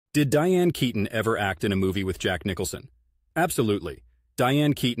Did Diane Keaton ever act in a movie with Jack Nicholson? Absolutely.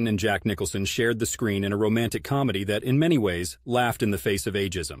 Diane Keaton and Jack Nicholson shared the screen in a romantic comedy that, in many ways, laughed in the face of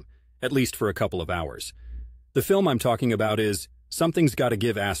ageism, at least for a couple of hours. The film I'm talking about is Something's Gotta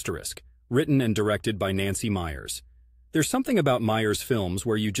Give*, written and directed by Nancy Meyers. There's something about Meyers' films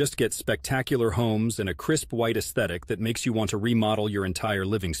where you just get spectacular homes and a crisp white aesthetic that makes you want to remodel your entire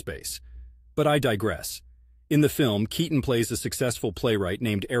living space. But I digress. In the film, Keaton plays a successful playwright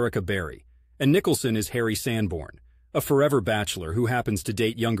named Erica Berry, and Nicholson is Harry Sanborn, a forever bachelor who happens to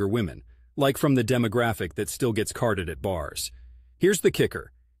date younger women, like from the demographic that still gets carded at bars. Here's the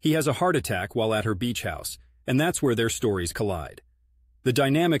kicker. He has a heart attack while at her beach house, and that's where their stories collide. The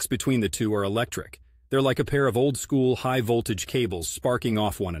dynamics between the two are electric. They're like a pair of old-school, high-voltage cables sparking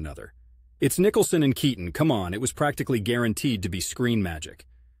off one another. It's Nicholson and Keaton, come on, it was practically guaranteed to be screen magic.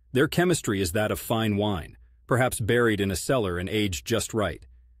 Their chemistry is that of fine wine, perhaps buried in a cellar and aged just right.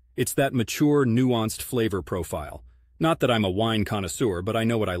 It's that mature, nuanced flavor profile. Not that I'm a wine connoisseur, but I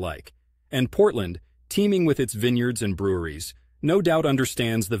know what I like. And Portland, teeming with its vineyards and breweries, no doubt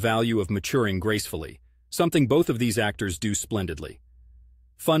understands the value of maturing gracefully, something both of these actors do splendidly.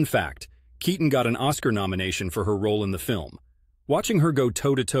 Fun fact, Keaton got an Oscar nomination for her role in the film. Watching her go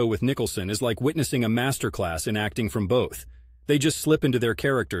toe-to-toe with Nicholson is like witnessing a masterclass in acting from both. They just slip into their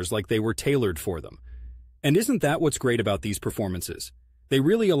characters like they were tailored for them. And isn't that what's great about these performances? They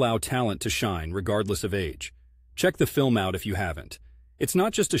really allow talent to shine regardless of age. Check the film out if you haven't. It's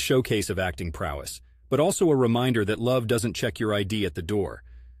not just a showcase of acting prowess, but also a reminder that love doesn't check your ID at the door.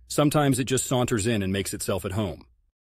 Sometimes it just saunters in and makes itself at home.